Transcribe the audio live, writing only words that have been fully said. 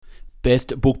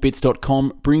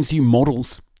BestBookBits.com brings you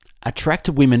Models, Attract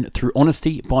Women Through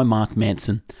Honesty by Mark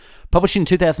Manson. Published in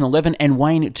 2011 and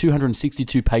weighing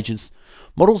 262 pages.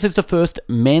 Models is the first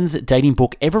men's dating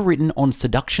book ever written on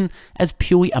seduction as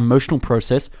purely emotional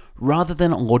process rather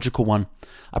than a logical one.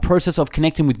 A process of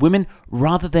connecting with women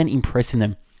rather than impressing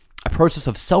them. A process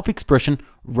of self-expression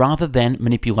rather than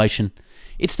manipulation.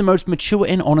 It's the most mature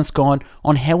and honest guide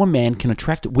on how a man can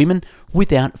attract women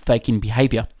without faking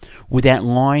behavior, without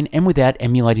lying and without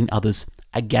emulating others.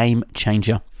 A game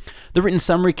changer. The written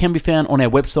summary can be found on our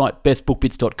website,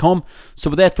 bestbookbits.com. So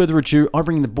without further ado, I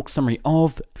bring the book summary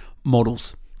of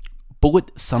Models. Bullet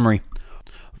summary.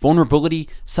 Vulnerability,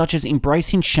 such as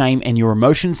embracing shame and your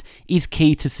emotions, is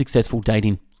key to successful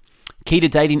dating. Key to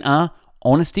dating are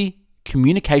honesty,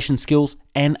 communication skills,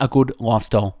 and a good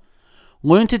lifestyle.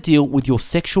 Learn to deal with your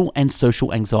sexual and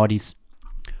social anxieties.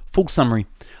 Full summary.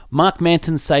 Mark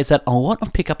Manson says that a lot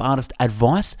of pickup artist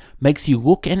advice makes you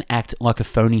look and act like a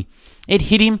phony. It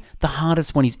hit him the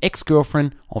hardest when his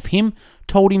ex-girlfriend of him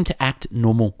told him to act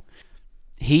normal.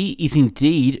 He is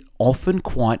indeed often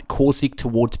quite caustic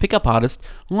towards pickup artists,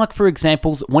 like for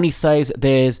examples when he says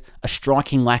there's a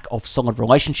striking lack of solid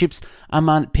relationships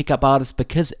among pickup artists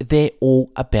because they're all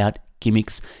about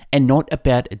gimmicks and not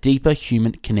about deeper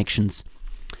human connections.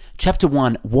 Chapter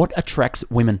 1. What attracts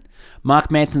women? Mark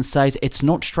Manson says it's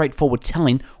not straightforward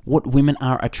telling what women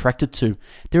are attracted to.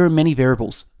 There are many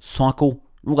variables: cycle,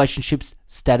 relationships,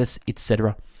 status,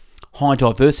 etc. High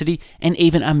diversity, and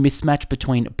even a mismatch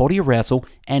between body arousal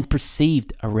and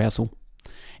perceived arousal.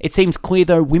 It seems clear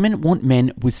though women want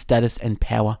men with status and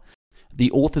power. The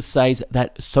author says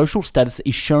that social status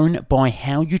is shown by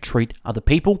how you treat other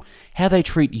people, how they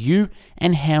treat you,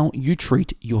 and how you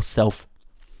treat yourself.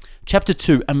 Chapter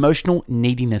 2. Emotional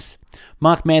neediness.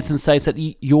 Mark Manson says that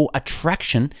your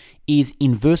attraction is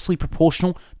inversely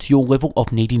proportional to your level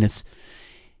of neediness.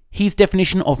 His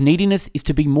definition of neediness is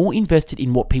to be more invested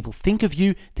in what people think of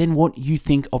you than what you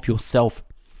think of yourself.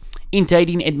 In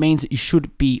dating, it means you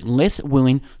should be less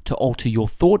willing to alter your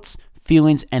thoughts,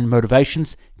 feelings, and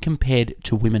motivations compared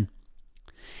to women.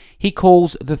 He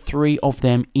calls the three of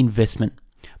them investment.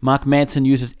 Mark Manson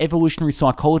uses evolutionary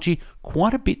psychology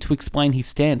quite a bit to explain his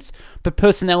stance, but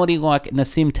personality like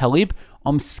Nassim Taleb,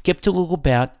 I'm skeptical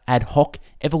about ad hoc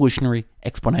evolutionary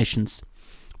explanations.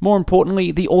 More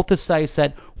importantly, the author says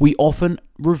that we often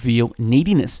reveal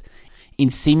neediness in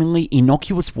seemingly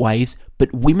innocuous ways,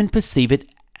 but women perceive it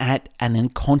at an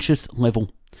unconscious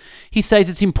level. He says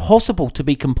it's impossible to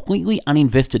be completely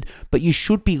uninvested, but you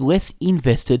should be less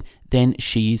invested than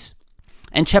she is.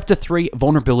 And chapter 3,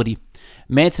 vulnerability.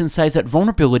 Manson says that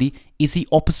vulnerability is the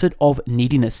opposite of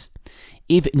neediness.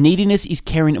 If neediness is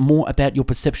caring more about your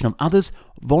perception of others,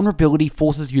 vulnerability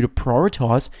forces you to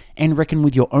prioritize and reckon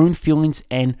with your own feelings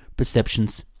and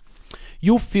perceptions.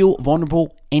 You'll feel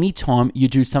vulnerable anytime you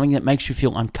do something that makes you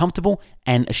feel uncomfortable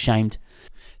and ashamed.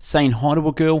 Saying hi to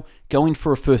a girl, going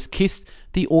for a first kiss,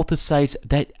 the author says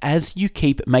that as you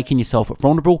keep making yourself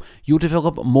vulnerable, you'll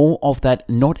develop more of that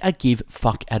not a give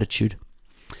fuck attitude.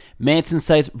 Manson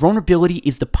says vulnerability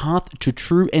is the path to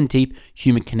true and deep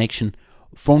human connection.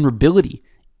 Vulnerability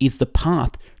is the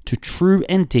path to true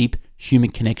and deep human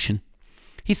connection.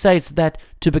 He says that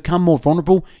to become more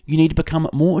vulnerable, you need to become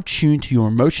more attuned to your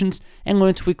emotions and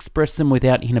learn to express them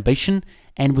without inhibition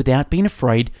and without being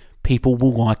afraid people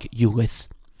will like you less.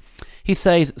 He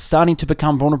says starting to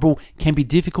become vulnerable can be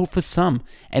difficult for some,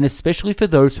 and especially for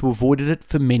those who avoided it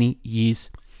for many years.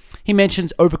 He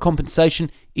mentions overcompensation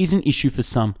is an issue for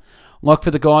some, like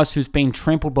for the guys who's been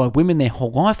trampled by women their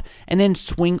whole life and then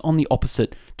swing on the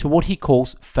opposite to what he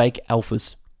calls fake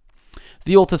alphas.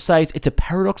 The author says it's a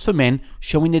paradox for men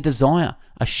showing their desire,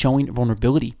 a showing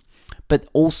vulnerability, but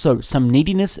also some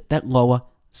neediness that lowers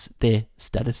their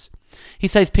status. He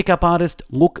says pickup artists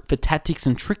look for tactics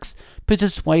and tricks to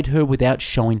persuade her without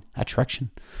showing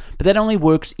attraction. But that only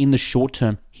works in the short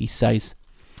term, he says.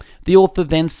 The author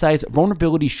then says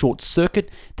vulnerability short-circuit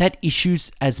that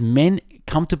issues as men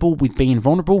comfortable with being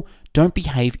vulnerable don't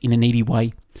behave in a needy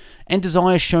way. And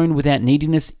desire shown without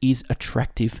neediness is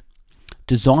attractive.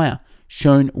 Desire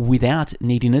shown without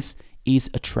neediness is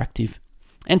attractive.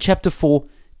 And chapter 4,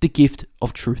 the gift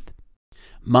of truth.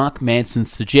 Mark Manson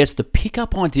suggests the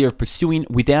pickup idea of pursuing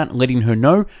without letting her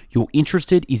know you're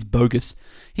interested is bogus.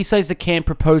 He says the camp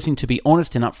proposing to be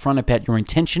honest and upfront about your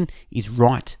intention is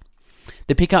right.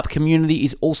 The pickup community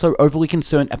is also overly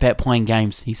concerned about playing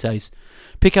games, he says.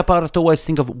 Pickup artists always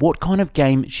think of what kind of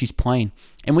game she's playing,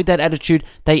 and with that attitude,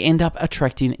 they end up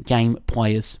attracting game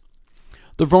players.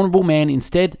 The vulnerable man,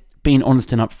 instead, being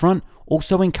honest and upfront,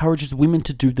 also encourages women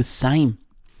to do the same.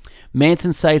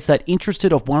 Manson says that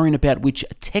interested of worrying about which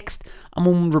text a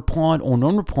woman replied or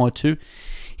non-replied to,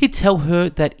 he'd tell her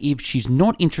that if she's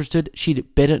not interested,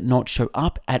 she'd better not show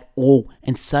up at all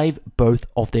and save both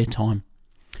of their time.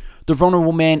 The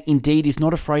vulnerable man indeed is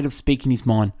not afraid of speaking his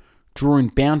mind, drawing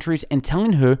boundaries and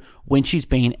telling her when she's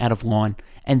been out of line,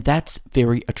 and that's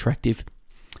very attractive.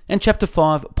 And chapter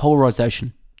 5,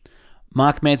 polarization.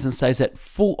 Mark Manson says that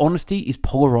full honesty is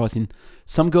polarizing.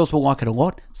 Some girls will like it a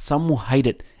lot, some will hate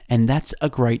it, and that's a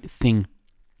great thing.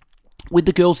 With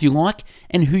the girls you like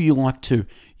and who you like too,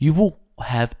 you will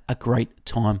have a great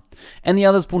time, and the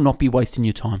others will not be wasting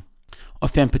your time. I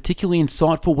found particularly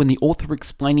insightful when the author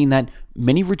explaining that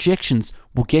many rejections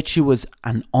will get you as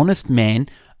an honest man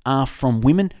are from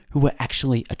women who are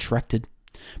actually attracted.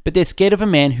 But they're scared of a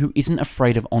man who isn't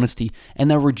afraid of honesty, and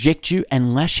they'll reject you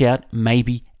and lash out,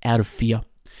 maybe out of fear.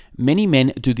 Many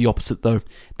men do the opposite though.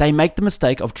 They make the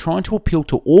mistake of trying to appeal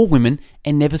to all women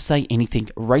and never say anything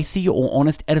racy or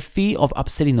honest out of fear of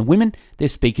upsetting the women they're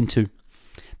speaking to.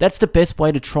 That's the best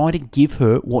way to try to give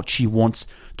her what she wants,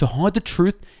 to hide the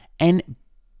truth and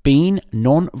being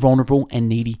non-vulnerable and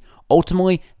needy.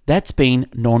 Ultimately, that's being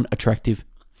non-attractive.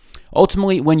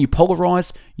 Ultimately, when you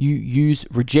polarize, you use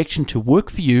rejection to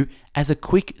work for you as a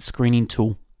quick screening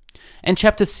tool. And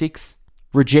chapter 6,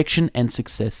 rejection and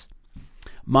success.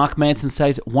 Mark Manson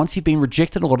says once you've been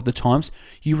rejected a lot of the times,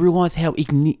 you realize how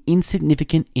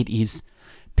insignificant it is.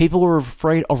 People are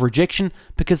afraid of rejection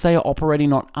because they are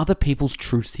operating on other people's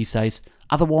truths, he says.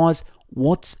 Otherwise,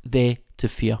 what's there to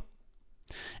fear?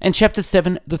 And chapter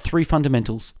 7, the 3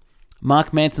 fundamentals.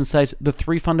 Mark Manson says the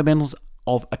 3 fundamentals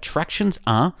of attractions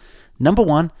are: number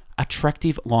 1,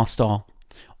 attractive lifestyle,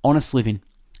 honest living;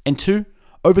 and 2,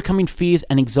 overcoming fears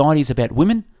and anxieties about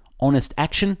women, honest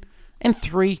action; and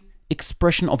 3,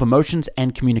 expression of emotions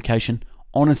and communication,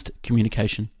 honest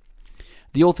communication.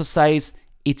 The author says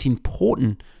it's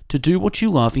important to do what you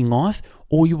love in life,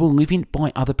 or you will live in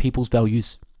by other people's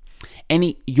values.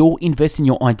 And you'll invest in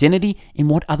your identity in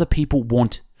what other people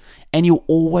want, and you'll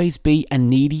always be a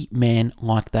needy man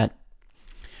like that.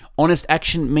 Honest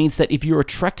action means that if you're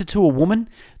attracted to a woman,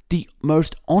 the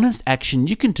most honest action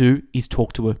you can do is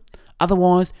talk to her.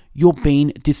 Otherwise, you're being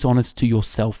dishonest to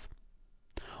yourself.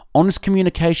 Honest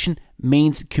communication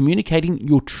means communicating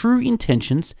your true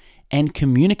intentions and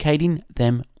communicating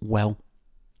them well.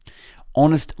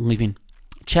 Honest living.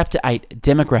 Chapter 8,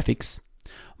 demographics.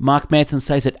 Mark Manson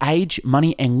says that age,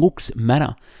 money, and looks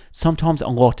matter. Sometimes a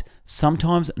lot,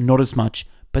 sometimes not as much,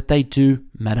 but they do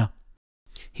matter.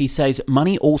 He says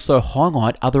money also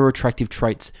highlights other attractive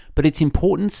traits, but its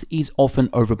importance is often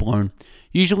overblown.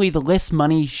 Usually the less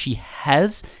money she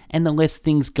has and the less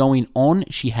things going on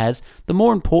she has, the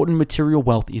more important material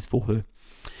wealth is for her.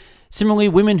 Similarly,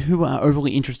 women who are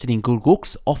overly interested in good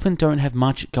looks often don't have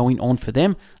much going on for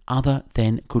them other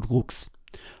than good looks.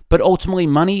 But ultimately,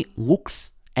 money,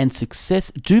 looks, and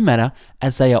success do matter,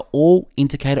 as they are all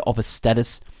indicator of a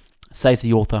status, says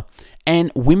the author,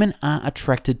 and women are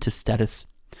attracted to status.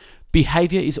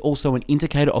 Behavior is also an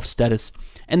indicator of status,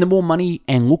 and the more money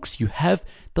and looks you have,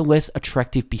 the less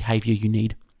attractive behavior you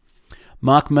need.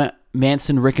 Mark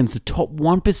Manson reckons the top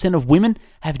 1% of women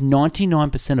have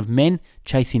 99% of men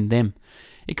chasing them.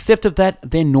 Except of that,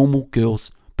 they're normal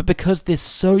girls. But because they're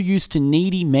so used to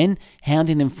needy men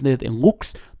hounding them for their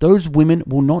looks, those women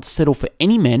will not settle for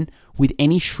any man with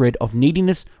any shred of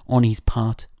neediness on his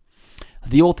part.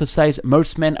 The author says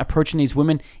most men approaching these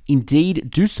women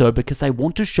indeed do so because they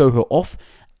want to show her off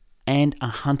and are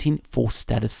hunting for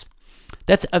status.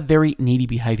 That's a very needy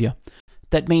behavior.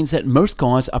 That means that most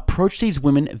guys approach these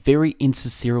women very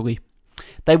insincerely.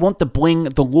 They want the bling,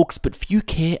 the looks, but few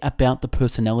care about the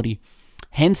personality.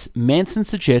 Hence, Manson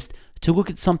suggests to look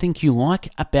at something you like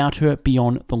about her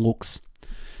beyond the looks.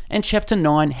 And chapter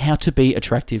 9, how to be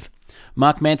attractive.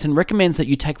 Mark Manson recommends that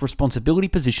you take responsibility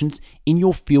positions in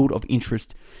your field of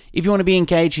interest. If you want to be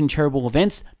engaged in charitable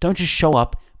events, don't just show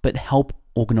up, but help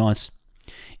organize.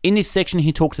 In this section,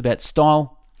 he talks about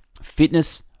style,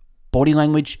 fitness, body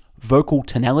language, vocal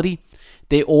tonality.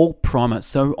 They're all primer,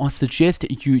 so I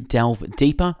suggest you delve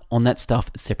deeper on that stuff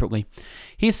separately.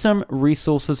 Here's some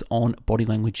resources on body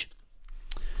language.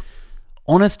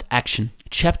 Honest action.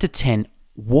 Chapter 10.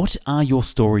 What are your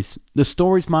stories? The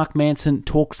stories Mark Manson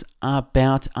talks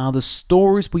about are the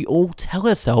stories we all tell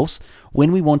ourselves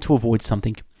when we want to avoid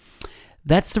something.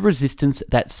 That's the resistance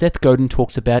that Seth Godin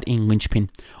talks about in Linchpin.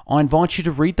 I invite you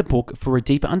to read the book for a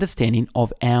deeper understanding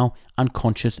of our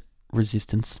unconscious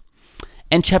resistance.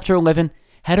 And chapter 11,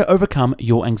 how to overcome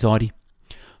your anxiety.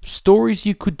 Stories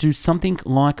you could do something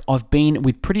like, I've been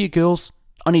with prettier girls,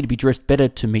 I need to be dressed better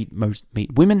to meet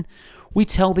women. We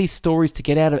tell these stories to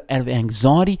get out of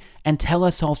anxiety and tell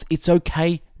ourselves it's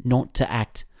okay not to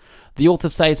act. The author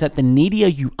says that the needier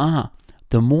you are,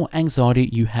 the more anxiety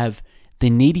you have. The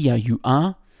needier you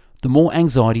are, the more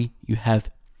anxiety you have.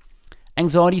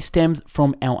 Anxiety stems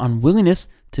from our unwillingness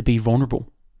to be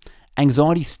vulnerable.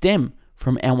 Anxiety stems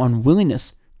from our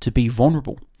unwillingness to be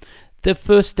vulnerable. The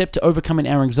first step to overcoming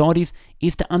our anxieties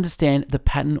is to understand the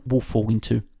pattern we'll fall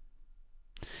into.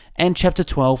 And chapter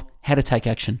 12, how to take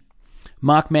action.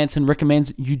 Mark Manson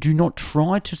recommends you do not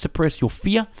try to suppress your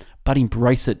fear, but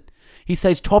embrace it. He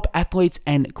says top athletes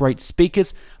and great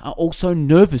speakers are also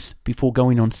nervous before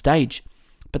going on stage,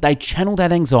 but they channel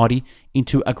that anxiety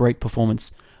into a great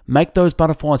performance. Make those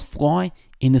butterflies fly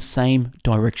in the same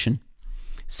direction,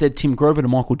 said Tim Grover to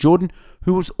Michael Jordan,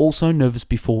 who was also nervous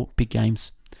before big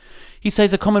games. He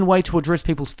says a common way to address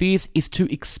people's fears is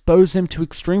to expose them to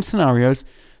extreme scenarios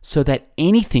so that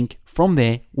anything from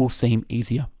there will seem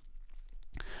easier.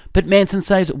 But Manson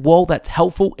says while that's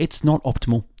helpful, it's not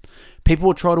optimal. People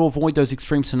will try to avoid those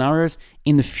extreme scenarios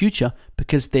in the future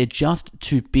because they're just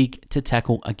too big to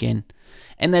tackle again.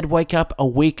 And they'd wake up a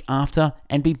week after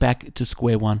and be back to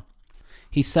square one.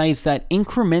 He says that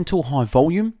incremental high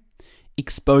volume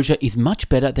exposure is much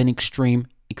better than extreme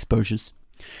exposures.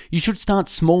 You should start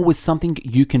small with something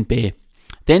you can bear,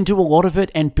 then do a lot of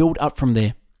it and build up from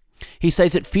there. He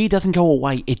says that fear doesn't go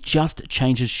away, it just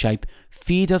changes shape.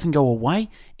 Fear doesn't go away,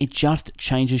 it just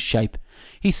changes shape.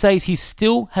 He says he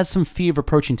still has some fear of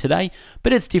approaching today,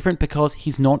 but it's different because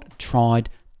he's not tried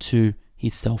to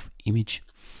his self-image.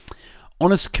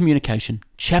 Honest communication.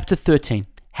 Chapter 13,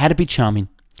 how to be charming.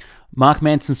 Mark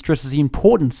Manson stresses the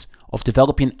importance of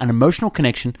developing an emotional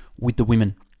connection with the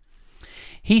women.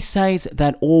 He says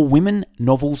that all women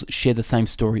novels share the same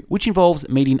story, which involves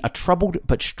meeting a troubled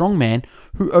but strong man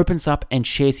who opens up and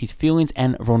shares his feelings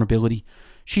and vulnerability.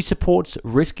 She supports,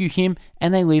 rescues him,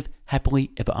 and they live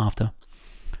happily ever after.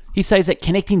 He says that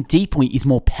connecting deeply is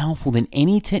more powerful than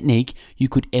any technique you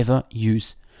could ever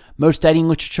use. Most dating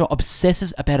literature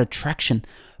obsesses about attraction,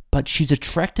 but she's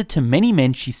attracted to many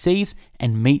men she sees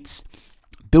and meets.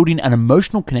 Building an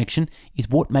emotional connection is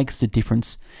what makes the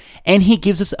difference. And he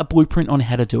gives us a blueprint on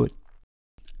how to do it.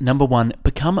 Number 1,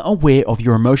 become aware of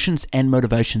your emotions and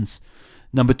motivations.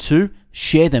 Number 2,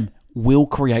 share them will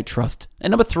create trust.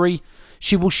 And number 3,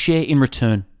 she will share in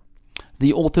return.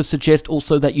 The author suggests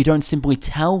also that you don't simply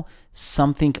tell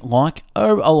something like,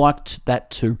 oh, I liked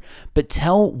that too, but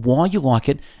tell why you like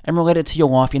it and relate it to your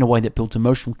life in a way that builds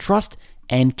emotional trust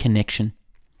and connection.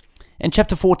 And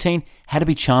chapter 14, how to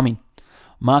be charming.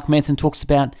 Mark Manson talks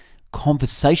about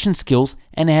conversation skills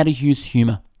and how to use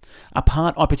humor. A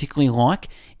part I particularly like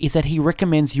is that he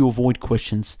recommends you avoid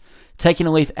questions. Taking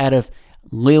a leaf out of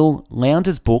Lil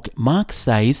Lounder's book, Mark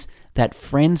says that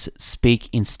friends speak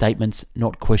in statements,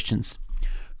 not questions.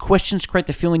 Questions create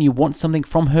the feeling you want something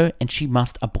from her and she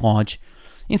must oblige.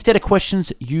 Instead of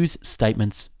questions, use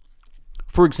statements.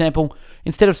 For example,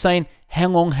 instead of saying, how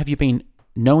long have you been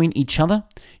knowing each other?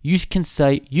 You can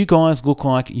say, you guys look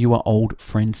like you are old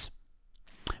friends.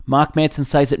 Mark Manson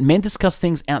says that men discuss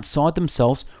things outside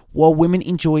themselves while women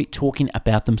enjoy talking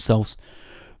about themselves.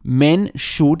 Men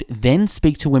should then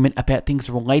speak to women about things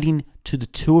relating to the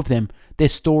two of them, their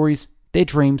stories, their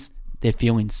dreams, their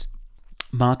feelings.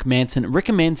 Mark Manson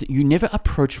recommends you never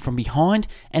approach from behind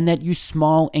and that you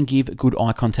smile and give good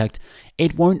eye contact.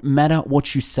 It won't matter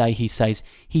what you say, he says.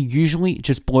 He usually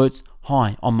just blurts,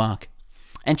 hi, I'm Mark.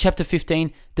 And chapter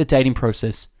 15, the dating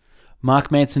process.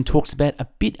 Mark Manson talks about a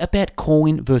bit about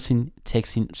calling versus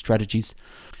texting strategies.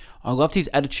 I loved his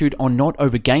attitude on not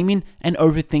overgaming and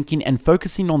overthinking and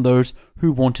focusing on those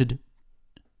who wanted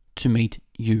to meet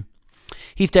you.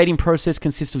 His dating process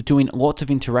consists of doing lots of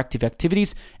interactive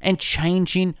activities and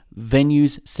changing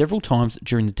venues several times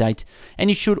during the date, and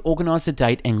you should organize the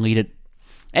date and lead it.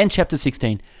 And chapter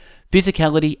 16,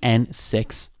 physicality and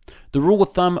sex. The rule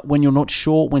of thumb when you're not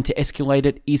sure when to escalate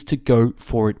it is to go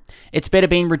for it. It's better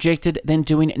being rejected than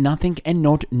doing nothing and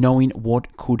not knowing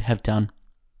what could have done.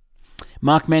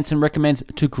 Mark Manson recommends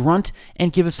to grunt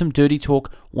and give her some dirty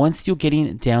talk once you're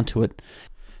getting down to it.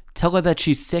 Tell her that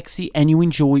she's sexy and you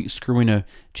enjoy screwing her.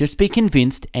 Just be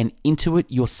convinced and into it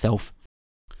yourself.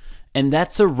 And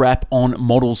that's a wrap on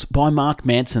Models by Mark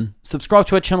Manson. Subscribe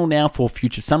to our channel now for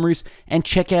future summaries and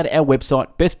check out our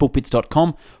website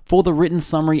bestbookbits.com for the written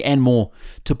summary and more.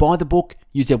 To buy the book,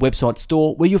 use our website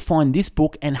store where you'll find this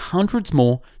book and hundreds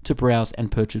more to browse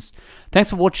and purchase.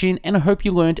 Thanks for watching and I hope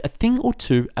you learned a thing or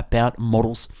two about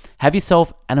models. Have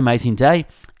yourself an amazing day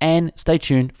and stay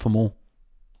tuned for more.